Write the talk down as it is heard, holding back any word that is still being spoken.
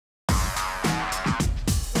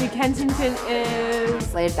New Kensington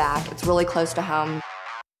is laid back. It's really close to home.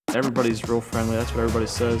 Everybody's real friendly. That's what everybody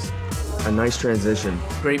says. A nice transition.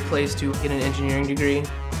 Great place to get an engineering degree.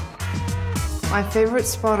 My favorite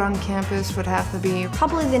spot on campus would have to be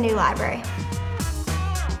probably the new library.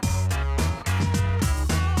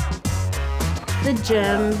 The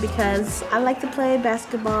gym, because I like to play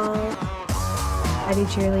basketball. I do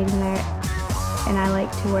cheerleading there, and I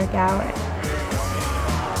like to work out.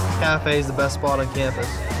 Cafe is the best spot on campus.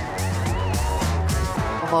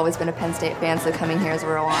 I've always been a Penn State fan, so coming here is a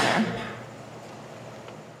real honor.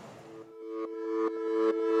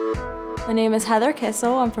 My name is Heather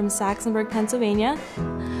Kisiel. I'm from Saxonburg, Pennsylvania.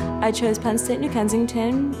 I chose Penn State New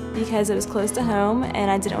Kensington because it was close to home and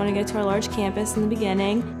I didn't want to go to a large campus in the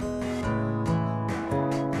beginning.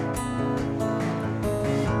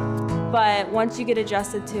 But once you get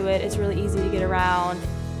adjusted to it, it's really easy to get around.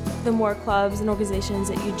 The more clubs and organizations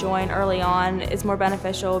that you join early on is more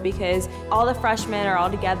beneficial because all the freshmen are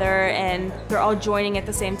all together and they're all joining at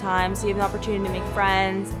the same time, so you have an opportunity to make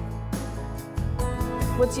friends.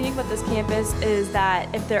 What's unique about this campus is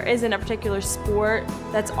that if there isn't a particular sport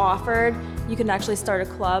that's offered, you can actually start a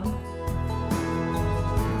club.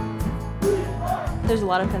 There's a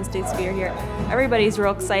lot of Penn State spirit here. Everybody's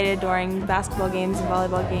real excited during basketball games and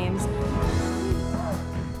volleyball games.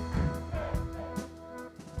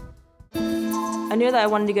 I knew that I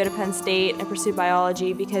wanted to go to Penn State and pursue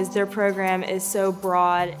biology because their program is so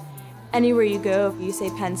broad. Anywhere you go, you say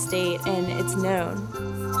Penn State and it's known.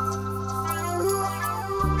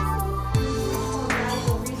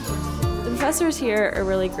 The professors here are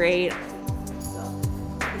really great.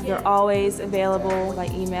 They're always available by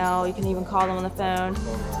email. You can even call them on the phone.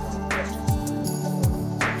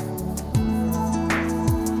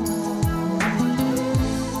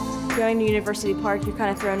 Going to University Park, you're kind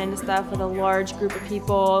of thrown into stuff with a large group of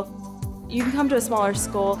people. You can come to a smaller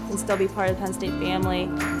school and still be part of the Penn State family.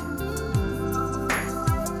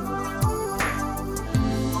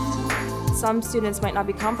 Some students might not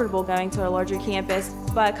be comfortable going to a larger campus,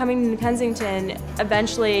 but coming to New Kensington,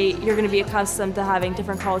 eventually you're going to be accustomed to having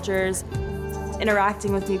different cultures,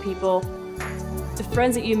 interacting with new people. The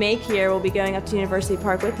friends that you make here will be going up to University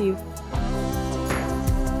Park with you.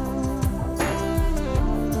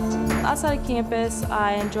 Outside of campus,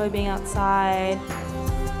 I enjoy being outside.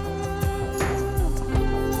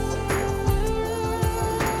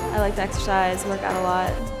 I like to exercise, work out a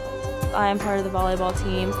lot. I am part of the volleyball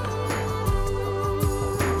team.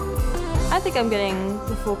 I think I'm getting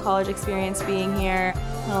the full college experience being here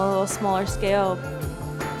on a little smaller scale.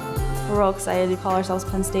 We're real excited to call ourselves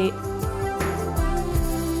Penn State.